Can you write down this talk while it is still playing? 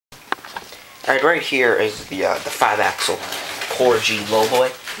Alright, right here is the 5-axle Corgi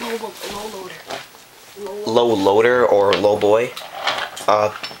lowboy. Low loader or lowboy.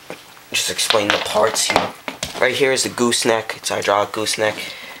 Just explain the parts here. Right here is the gooseneck. It's a hydraulic gooseneck.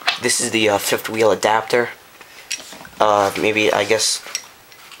 This is the fifth wheel adapter. Maybe, I guess,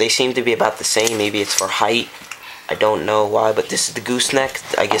 they seem to be about the same. Maybe it's for height. I don't know why, but this is the gooseneck.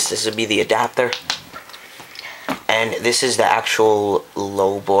 I guess this would be the adapter. And this is the actual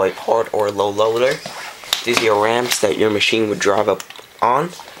lowboy part, or low loader. These are your ramps that your machine would drive up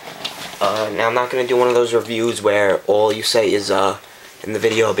on. Now I'm not going to do one of those reviews where all you say is, in the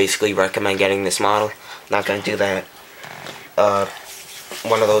video, basically recommend getting this model. I'm not going to do that.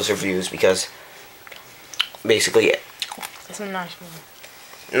 One of those reviews, because basically it's a nice model.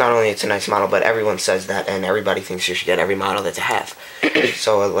 Not only it's a nice model, but everyone says that, and everybody thinks you should get every model that they have.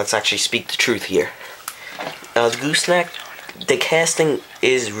 So let's actually speak the truth here. The gooseneck, the casting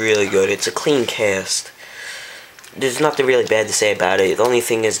is really good. It's a clean cast. There's nothing really bad to say about it. The only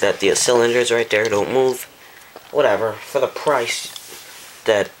thing is that the cylinders right there don't move. Whatever. For the price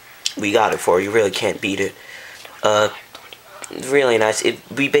that we got it for, you really can't beat it. Really nice.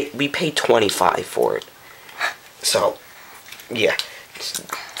 We paid $25 for it. So, yeah.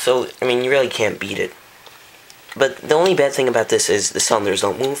 So, I mean, you really can't beat it. But the only bad thing about this is the cylinders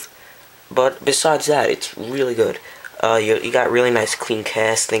don't move. But besides that, it's really good. You got really nice clean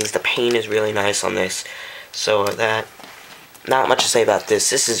castings. The paint is really nice on this. So that, not much to say about this.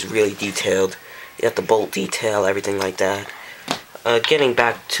 This is really detailed. You have the bolt detail, everything like that. Getting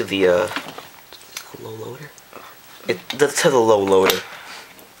back to the low loader. To the low loader.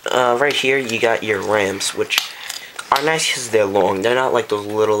 Right here, you got your ramps, which are nice because they're long. They're not like those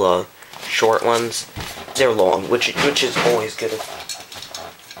little short ones. They're long, which is always good.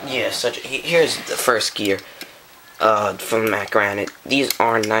 Yeah, here's the first gear from Matt Granite. These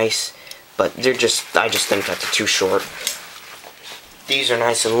are nice, but I just think that they're too short. These are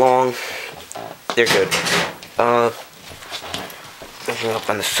nice and long. They're good. Looking up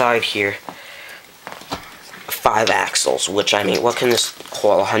on the side here, 5 axles, which, I mean, what can this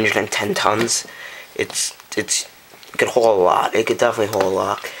haul? 110 tons? It could haul a lot. It could definitely haul a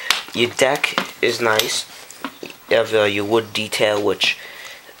lot. Your deck is nice. You have your wood detail, which,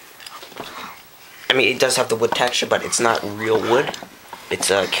 I mean, it does have the wood texture, but it's not real wood. It's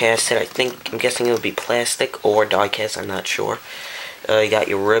casted. I'm guessing it would be plastic or die cast. I'm not sure. You got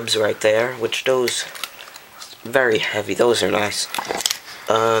your ribs right there, which those very heavy. Those are nice.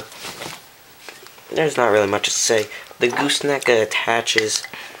 There's not really much to say. The gooseneck attaches.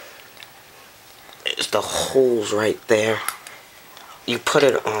 It's the holes right there. You put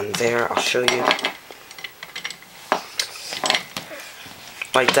it on there. I'll show you.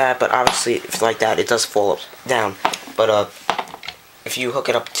 Like that, but obviously, if like that, it does fall down. But if you hook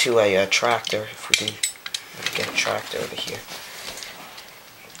it up to a tractor, if we can get a tractor over here.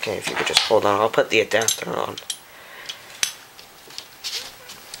 Okay, if you could just hold on, I'll put the adapter on.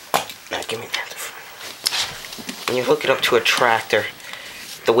 Now, give me that. When you hook it up to a tractor,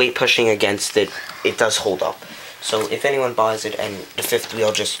 the weight pushing against it, it does hold up. So if anyone buys it and the fifth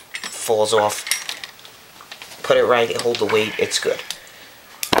wheel just falls off, put it right, hold the weight, it's good.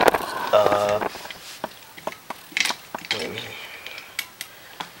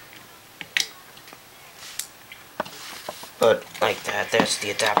 But like that, there's the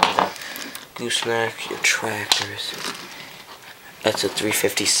adapter, the gooseneck, your tractors. That's a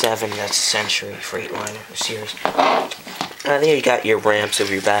 357, that's a Century Freightliner series. There you got your ramps of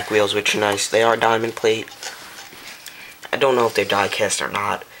your back wheels, which are nice. They are diamond plate. I don't know if they're die cast or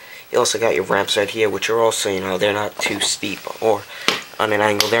not. You also got your ramps right here, which are also, you know, they're not too steep or on an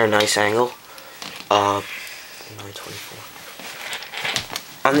angle. They're a nice angle.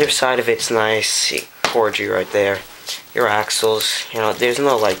 924. Underside of it's nice. Corgi right there. Your axles, you know, there's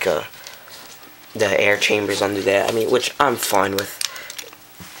no like the air chambers under there. I mean, which I'm fine with.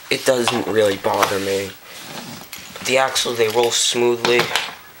 It doesn't really bother me. The axles, they roll smoothly.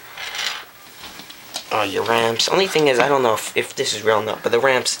 Your ramps. Only thing is, I don't know if this is real or not, but the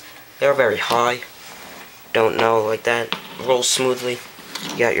ramps, they're very high. Don't know, like that. Roll smoothly.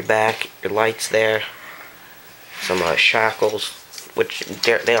 You got your back, your lights there. Some shackles, which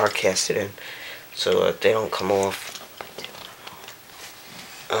they are casted in, so they don't come off.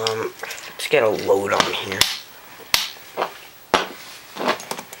 Let's get a load on here.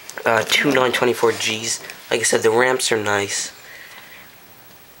 2 924Gs. Like I said, the ramps are nice.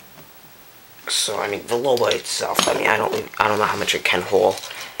 So I mean, the lowboy itself, I mean, I don't know how much it can haul.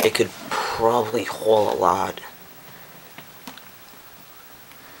 It could probably haul a lot.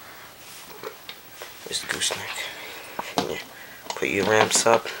 There's the gooseneck. Yeah. Put your ramps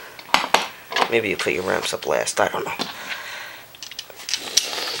up. Maybe you put your ramps up last. I don't know.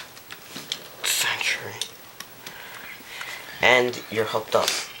 Century. And you're hooked up.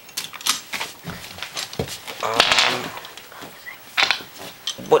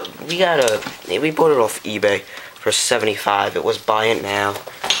 What we bought it off eBay for $75. It was buy it now.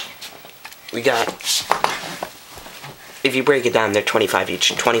 We got, if you break it down, they're 25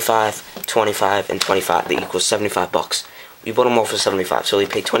 each. 25, 25, and 25. They equal 75 bucks. We bought them all for 75. So we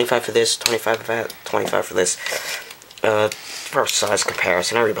paid 25 for this, 25 for that, 25 for this. For size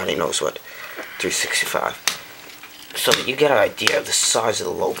comparison, everybody knows what 365. So that you get an idea of the size of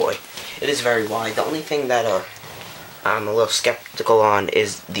the lowboy. It is very wide. The only thing that I'm a little skeptical on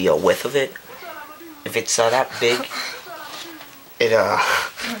is the width of it. If it's that big, it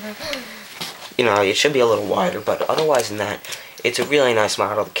you know, it should be a little wider, but otherwise than that, it's a really nice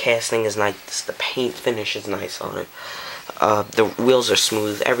model. The casting is nice, the paint finish is nice on it. The wheels are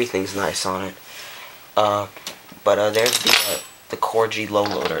smooth, everything's nice on it. But there's the Corgi low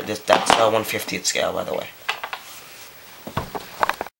loader. That's 1/50th scale, by the way.